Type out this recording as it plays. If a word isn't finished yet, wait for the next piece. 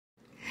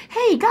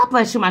Hey, God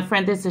bless you, my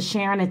friend. This is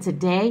Sharon, and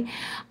today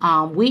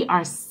we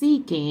are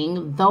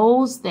seeking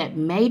those that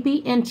may be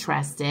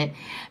interested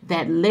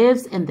that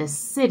lives in the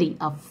city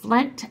of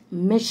Flint,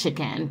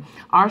 Michigan.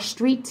 Our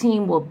street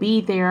team will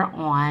be there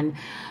on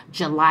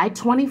July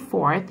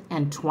 24th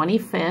and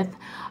 25th.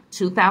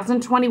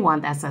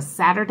 2021. That's a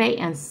Saturday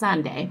and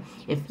Sunday.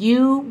 If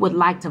you would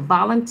like to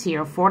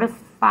volunteer 4 to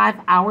 5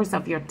 hours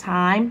of your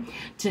time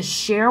to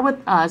share with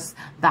us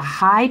the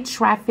high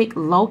traffic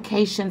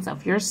locations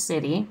of your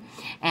city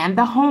and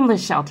the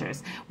homeless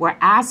shelters, we're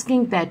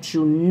asking that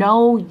you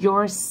know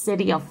your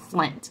city of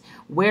Flint,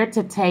 where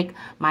to take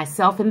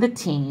myself and the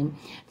team.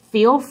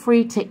 Feel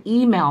free to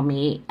email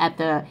me at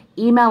the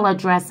email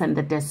address in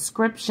the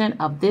description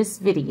of this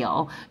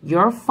video,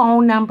 your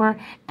phone number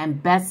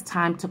and best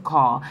time to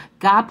call.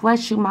 God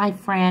bless you, my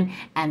friend,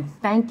 and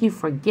thank you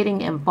for getting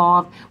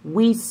involved.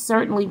 We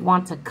certainly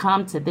want to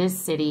come to this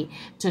city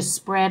to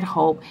spread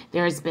hope.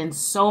 There has been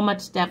so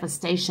much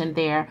devastation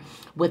there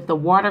with the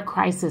water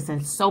crisis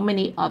and so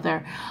many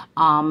other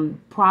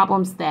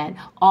problems that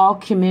all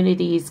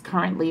communities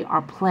currently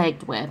are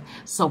plagued with.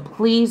 So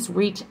please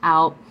reach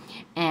out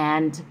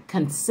and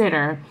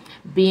consider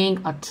being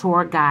a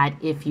tour guide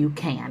if you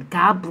can.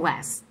 God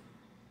bless.